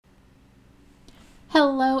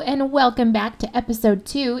Hello, and welcome back to episode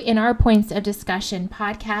 2 in our Points of Discussion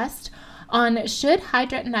podcast on Should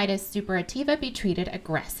Hidradenitis Suppurativa be treated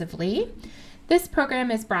aggressively? This program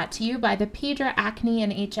is brought to you by the Pediatric Acne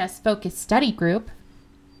and HS Focus Study Group.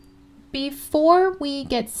 Before we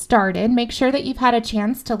get started, make sure that you've had a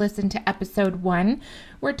chance to listen to episode 1,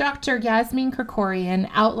 where Dr. Yasmin Krikorian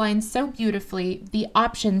outlines so beautifully the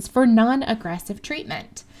options for non-aggressive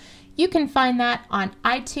treatment. You can find that on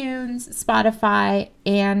iTunes, Spotify,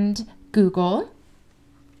 and Google.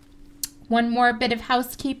 One more bit of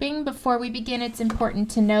housekeeping before we begin. It's important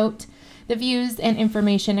to note the views and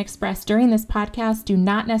information expressed during this podcast do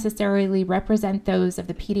not necessarily represent those of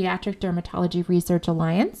the Pediatric Dermatology Research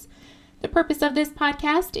Alliance. The purpose of this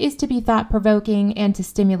podcast is to be thought-provoking and to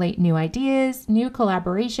stimulate new ideas, new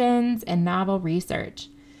collaborations, and novel research.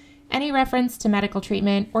 Any reference to medical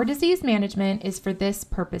treatment or disease management is for this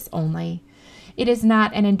purpose only. It is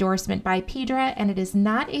not an endorsement by Pediatric, and it is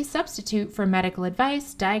not a substitute for medical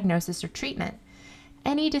advice, diagnosis, or treatment.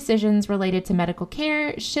 Any decisions related to medical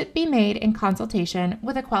care should be made in consultation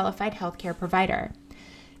with a qualified healthcare provider.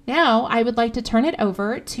 Now, I would like to turn it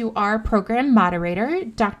over to our program moderator,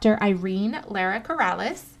 Dr. Irene Lara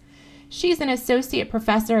Corrales. She's an associate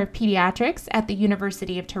professor of pediatrics at the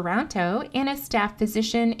University of Toronto and a staff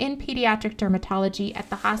physician in pediatric dermatology at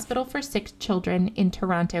the Hospital for Sick Children in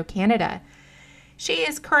Toronto, Canada. She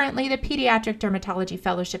is currently the Pediatric Dermatology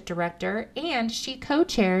Fellowship Director, and she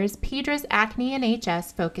co-chairs Pediatric Acne and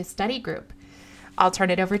HS Focus Study Group. I'll turn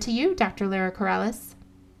it over to you, Dr. Lara Corrales.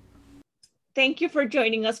 Thank you for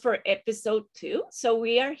joining us for episode 2. So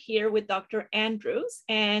we are here with Dr. Andrews,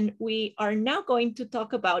 and we are now going to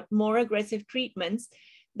talk about more aggressive treatments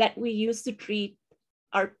that we use to treat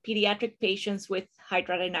our pediatric patients with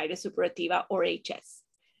hidradenitis suppurativa or HS.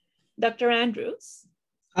 Dr. Andrews.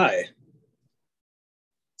 Hi.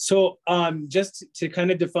 So just to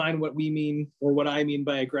kind of define what we mean or what I mean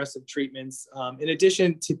by aggressive treatments, in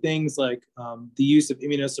addition to things like the use of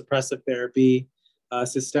immunosuppressive therapy,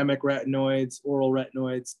 systemic retinoids, oral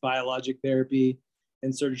retinoids, biologic therapy,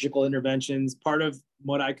 and surgical interventions. Part of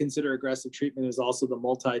what I consider aggressive treatment is also the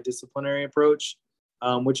multidisciplinary approach,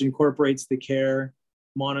 which incorporates the care,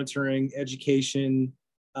 monitoring, education,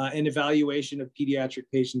 and evaluation of pediatric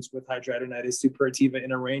patients with hidradenitis suppurativa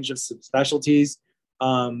in a range of subspecialties,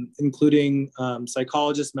 including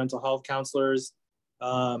psychologists, mental health counselors,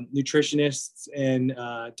 nutritionists, and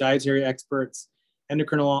dietary experts,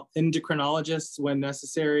 endocrinologists when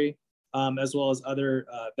necessary, as well as other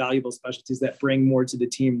valuable specialties that bring more to the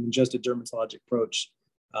team than just a dermatologic approach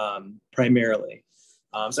primarily.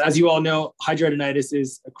 So as you all know, hidradenitis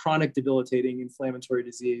is a chronic debilitating inflammatory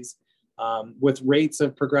disease with rates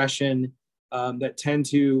of progression that tend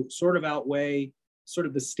to sort of outweigh sort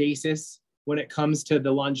of the stasis when it comes to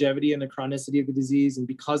the longevity and the chronicity of the disease. And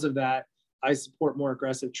because of that, I support more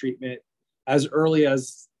aggressive treatment as early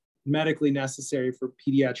as medically necessary for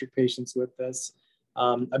pediatric patients with this.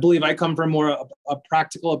 I believe I come from more a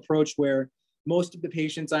practical approach where most of the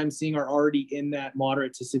patients I'm seeing are already in that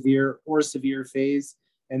moderate to severe or severe phase,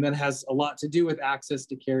 and that has a lot to do with access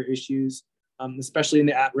to care issues, especially in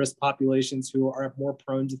the at-risk populations who are more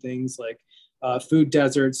prone to things like food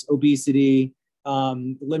deserts, obesity,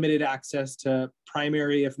 limited access to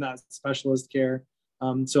primary, if not specialist care.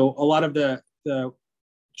 So a lot of the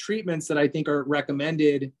treatments that I think are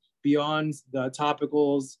recommended beyond the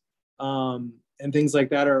topicals and things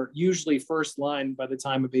like that are usually first line by the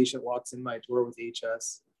time a patient walks in my door with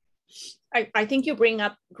HS. I think you bring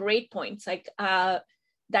up great points. Like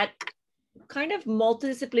that kind of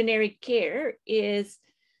multidisciplinary care is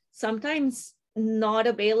sometimes not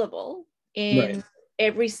available in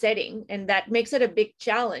every setting. And that makes it a big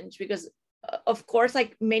challenge because, of course,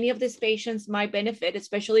 like many of these patients might benefit,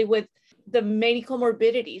 especially with the many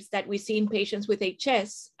comorbidities that we see in patients with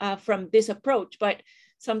HS from this approach, but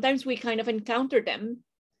sometimes we kind of encounter them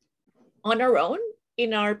on our own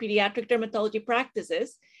in our pediatric dermatology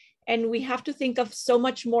practices, and we have to think of so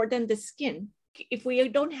much more than the skin. If we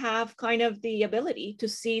don't have kind of the ability to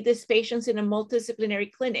see these patients in a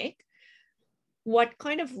multidisciplinary clinic, what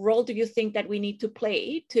kind of role do you think that we need to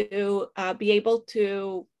play to be able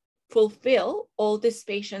to fulfill all these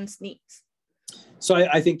patients' needs? So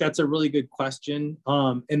I think that's a really good question.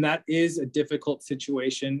 And that is a difficult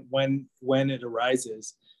situation when it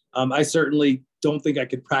arises. I certainly don't think I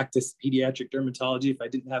could practice pediatric dermatology if I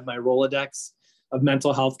didn't have my Rolodex of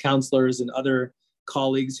mental health counselors and other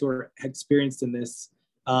colleagues who are experienced in this.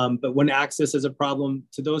 But when access is a problem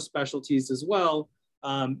to those specialties as well,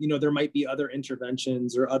 there might be other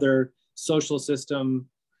interventions or other social system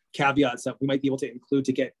caveats that we might be able to include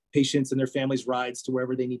to get patients and their families rides to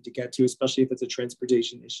wherever they need to get to, especially if it's a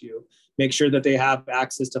transportation issue. Make sure that they have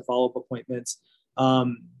access to follow-up appointments.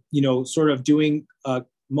 Sort of doing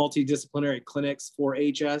multidisciplinary clinics for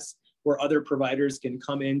HS where other providers can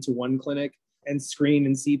come into one clinic and screen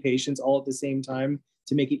and see patients all at the same time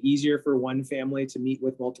to make it easier for one family to meet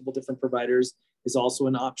with multiple different providers is also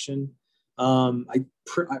an option. I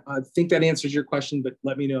think that answers your question, but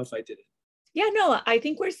let me know if I didn't. Yeah, no, I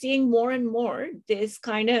think we're seeing more and more this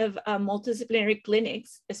kind of multidisciplinary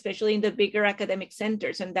clinics, especially in the bigger academic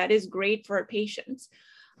centers, and that is great for our patients.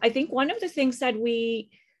 I think one of the things that we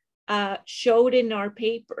showed in our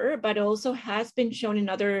paper, but also has been shown in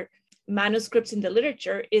other manuscripts in the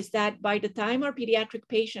literature, is that by the time our pediatric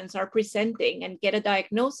patients are presenting and get a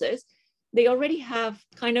diagnosis, they already have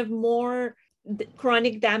kind of more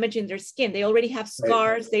chronic damage in their skin. They already have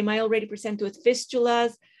scars. Right. They might already present with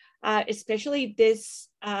fistulas. Especially this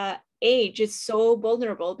age is so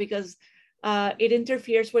vulnerable because it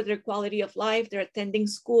interferes with their quality of life. They're attending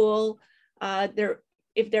school.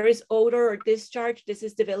 If there is odor or discharge, this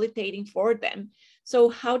is debilitating for them. So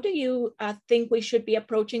how do you think we should be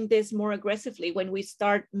approaching this more aggressively when we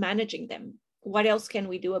start managing them? What else can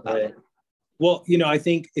we do about it? Well, I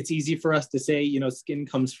think it's easy for us to say, skin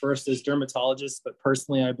comes first as dermatologists, but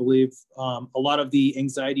personally, I believe a lot of the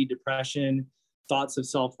anxiety, depression, thoughts of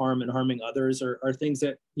self-harm and harming others are things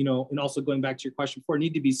that, and also going back to your question before,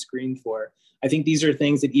 need to be screened for. I think these are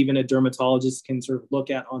things that even a dermatologist can sort of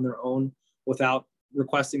look at on their own without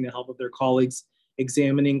requesting the help of their colleagues,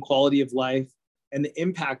 examining quality of life and the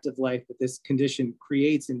impact of life that this condition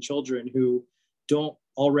creates in children who don't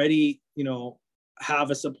already,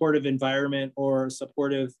 have a supportive environment or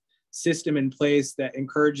supportive system in place that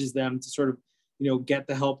encourages them to sort of, get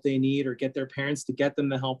the help they need or get their parents to get them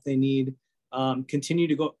the help they need.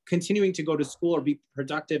 Continuing to go to school or be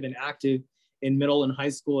productive and active in middle and high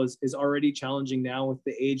school is already challenging now with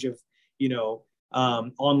the age of,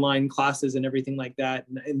 online classes and everything like that.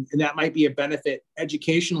 And that might be a benefit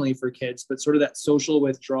educationally for kids, but sort of that social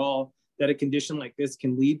withdrawal that a condition like this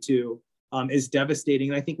can lead to is devastating.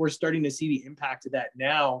 And I think we're starting to see the impact of that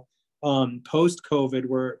now post-COVID,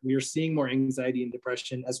 where we are seeing more anxiety and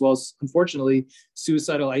depression, as well as, unfortunately,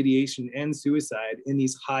 suicidal ideation and suicide in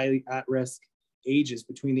these highly at-risk ages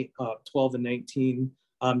between the 12 and 19.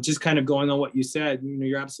 Just kind of going on what you said,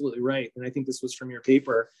 you're absolutely right. And I think this was from your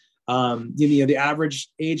paper. The average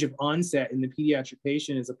age of onset in the pediatric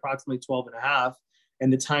patient is approximately 12 and a half.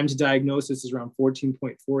 And the time to diagnosis is around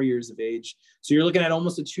 14.4 years of age. So you're looking at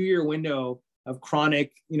almost a 2-year window of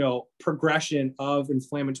chronic, progression of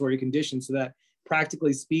inflammatory conditions. So that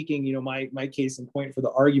practically speaking, my case in point for the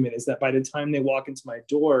argument is that by the time they walk into my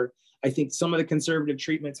door, I think some of the conservative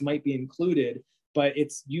treatments might be included, but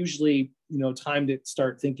it's usually, time to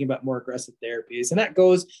start thinking about more aggressive therapies. And that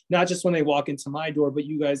goes not just when they walk into my door, but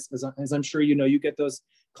you guys, as I'm sure you get those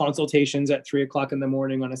consultations at 3:00 in the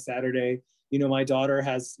morning on a Saturday. My daughter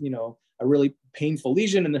has, a really painful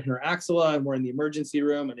lesion in her axilla, and we're in the emergency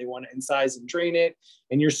room and they want to incise and drain it.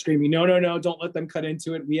 And you're screaming, no, don't let them cut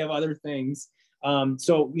into it. We have other things.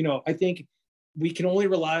 So, I think we can only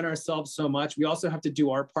rely on ourselves so much. We also have to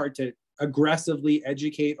do our part to aggressively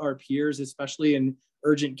educate our peers, especially in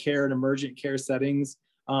urgent care and emergent care settings.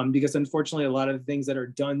 Because unfortunately, a lot of the things that are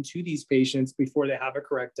done to these patients before they have a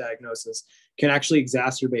correct diagnosis can actually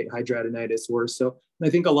exacerbate hidradenitis worse. So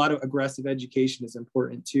I think a lot of aggressive education is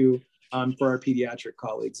important too for our pediatric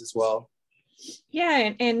colleagues as well.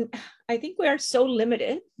 Yeah, and I think we are so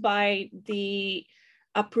limited by the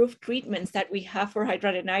approved treatments that we have for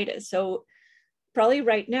hidradenitis. So probably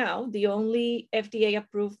right now, the only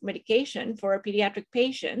FDA-approved medication for our pediatric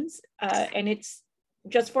patients, and it's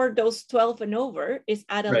just for those 12 and over, is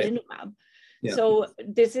adalimumab. Right. Yeah. So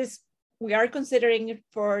we are considering,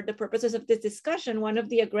 for the purposes of this discussion, one of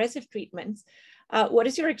the aggressive treatments. What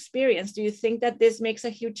is your experience? Do you think that this makes a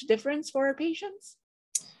huge difference for our patients?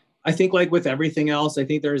 I think, like with everything else, I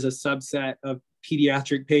think there is a subset of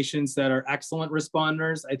pediatric patients that are excellent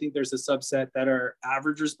responders. I think there's a subset that are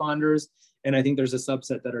average responders. And I think there's a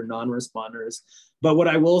subset that are non-responders. But what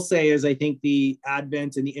I will say is I think the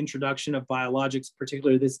advent and the introduction of biologics,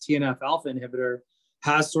 particularly this TNF-alpha inhibitor,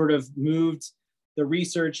 has sort of moved the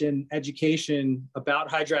research and education about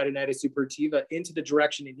hidradenitis suppurativa into the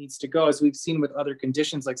direction it needs to go. As we've seen with other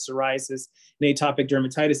conditions like psoriasis and atopic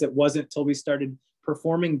dermatitis, it wasn't until we started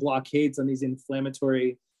performing blockades on these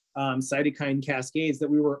inflammatory cytokine cascades that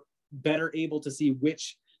we were better able to see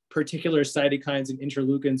which particular cytokines and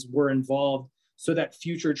interleukins were involved, so that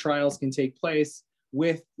future trials can take place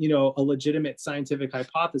with, a legitimate scientific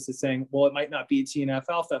hypothesis saying, well, it might not be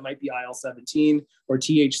TNF-alpha, it might be IL-17 or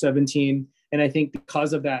Th17. And I think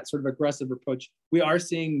because of that sort of aggressive approach, we are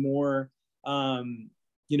seeing more,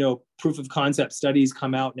 proof of concept studies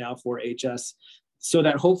come out now for HS, so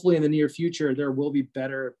that hopefully in the near future, there will be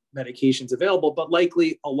better medications available, but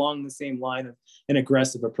likely along the same line of an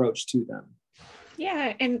aggressive approach to them.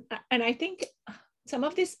 Yeah, and I think some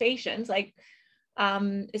of these patients, like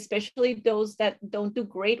especially those that don't do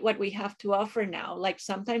great what we have to offer now, like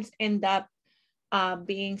sometimes end up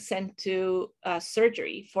being sent to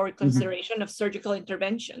surgery for consideration of surgical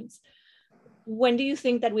interventions. When do you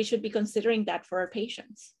think that we should be considering that for our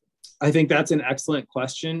patients? I think that's an excellent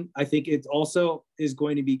question. I think it also is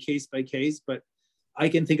going to be case by case, but I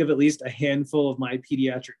can think of at least a handful of my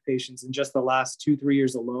pediatric patients in just the last 2-3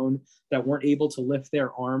 years alone that weren't able to lift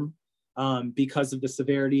their arm because of the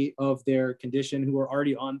severity of their condition, who are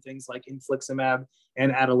already on things like infliximab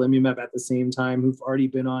and adalimumab at the same time, who've already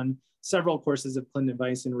been on several courses of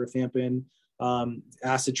clindamycin, rifampin,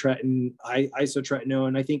 acitretin,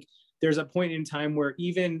 isotretinoin. I think there's a point in time where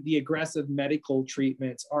even the aggressive medical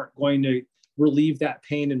treatments aren't going to relieve that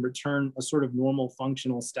pain and return a sort of normal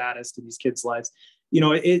functional status to these kids' lives.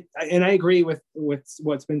 And I agree with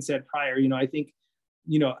what's been said prior. I think,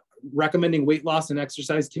 recommending weight loss and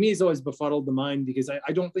exercise to me has always befuddled the mind, because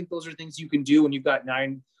I don't think those are things you can do when you've got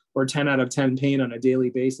 9 or 10 out of 10 pain on a daily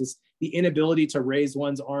basis. The inability to raise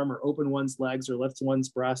one's arm or open one's legs or lift one's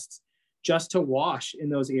breasts just to wash in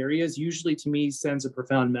those areas usually to me sends a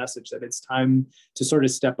profound message that it's time to sort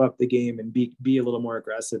of step up the game and be a little more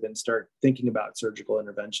aggressive and start thinking about surgical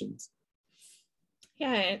interventions.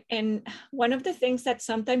 Yeah, and one of the things that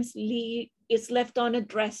sometimes is left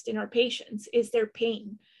unaddressed in our patients is their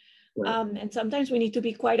pain. Right. And sometimes we need to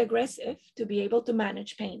be quite aggressive to be able to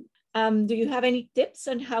manage pain. Do you have any tips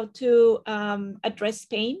on how to address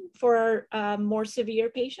pain for more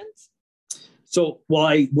severe patients? So while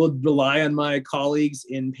I will rely on my colleagues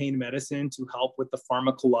in pain medicine to help with the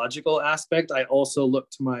pharmacological aspect, I also look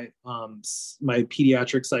to my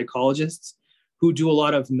pediatric psychologists who do a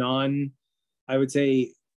lot of I would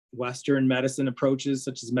say, Western medicine approaches,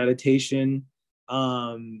 such as meditation,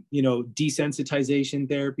 desensitization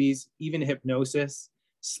therapies, even hypnosis,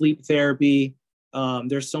 sleep therapy.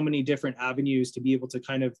 There's so many different avenues to be able to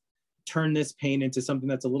kind of turn this pain into something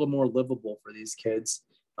that's a little more livable for these kids.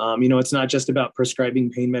 It's not just about prescribing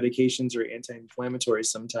pain medications or anti-inflammatories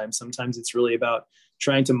sometimes. Sometimes it's really about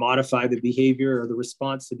trying to modify the behavior or the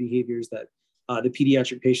response to behaviors that the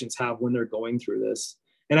pediatric patients have when they're going through this.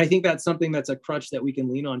 And I think that's something that's a crutch that we can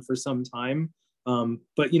lean on for some time.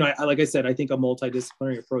 But, like I said, I think a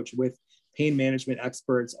multidisciplinary approach with pain management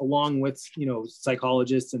experts, along with,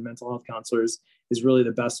 psychologists and mental health counselors, is really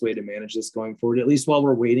the best way to manage this going forward, at least while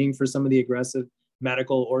we're waiting for some of the aggressive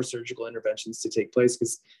medical or surgical interventions to take place.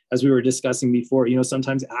 Because as we were discussing before,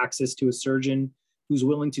 sometimes access to a surgeon who's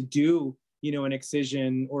willing to do, an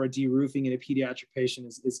excision or a de-roofing in a pediatric patient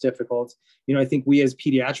is difficult. I think we as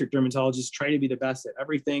pediatric dermatologists try to be the best at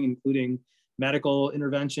everything, including medical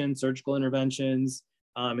intervention, surgical interventions,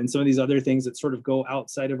 and some of these other things that sort of go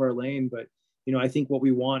outside of our lane. But, I think what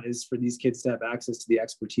we want is for these kids to have access to the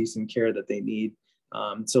expertise and care that they need.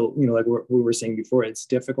 So, like we were saying before, it's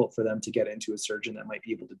difficult for them to get into a surgeon that might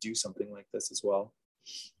be able to do something like this as well.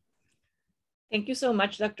 Thank you so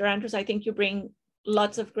much, Dr. Andrews. I think you bring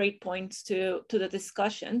lots of great points to the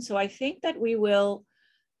discussion. So I think that we will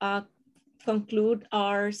conclude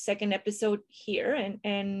our second episode here,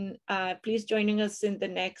 and please joining us in the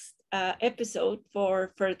next episode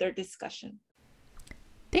for further discussion.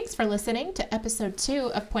 Thanks for listening to episode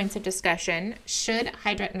 2 of Points of Discussion. Should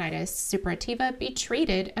hidradenitis suppurativa be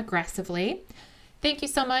treated aggressively? Thank you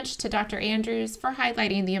so much to Dr. Andrews for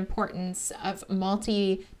highlighting the importance of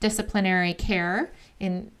multidisciplinary care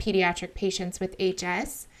in pediatric patients with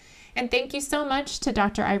HS. And thank you so much to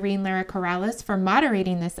Dr. Irene Lara Corrales for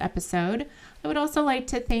moderating this episode. I would also like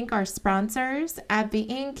to thank our sponsors, AbbVie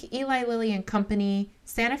Inc., Eli Lilly and Company,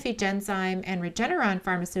 Sanofi Genzyme, and Regeneron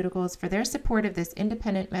Pharmaceuticals for their support of this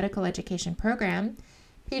independent medical education program.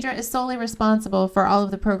 Pedra is solely responsible for all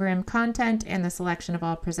of the program content and the selection of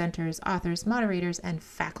all presenters, authors, moderators, and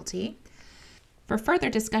faculty. For further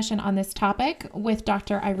discussion on this topic with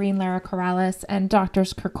Dr. Irene Lara Corrales and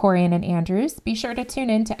Drs. Krikorian and Andrews, be sure to tune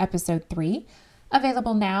in to episode 3,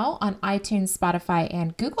 available now on iTunes, Spotify,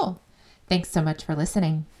 and Google. Thanks so much for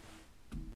listening.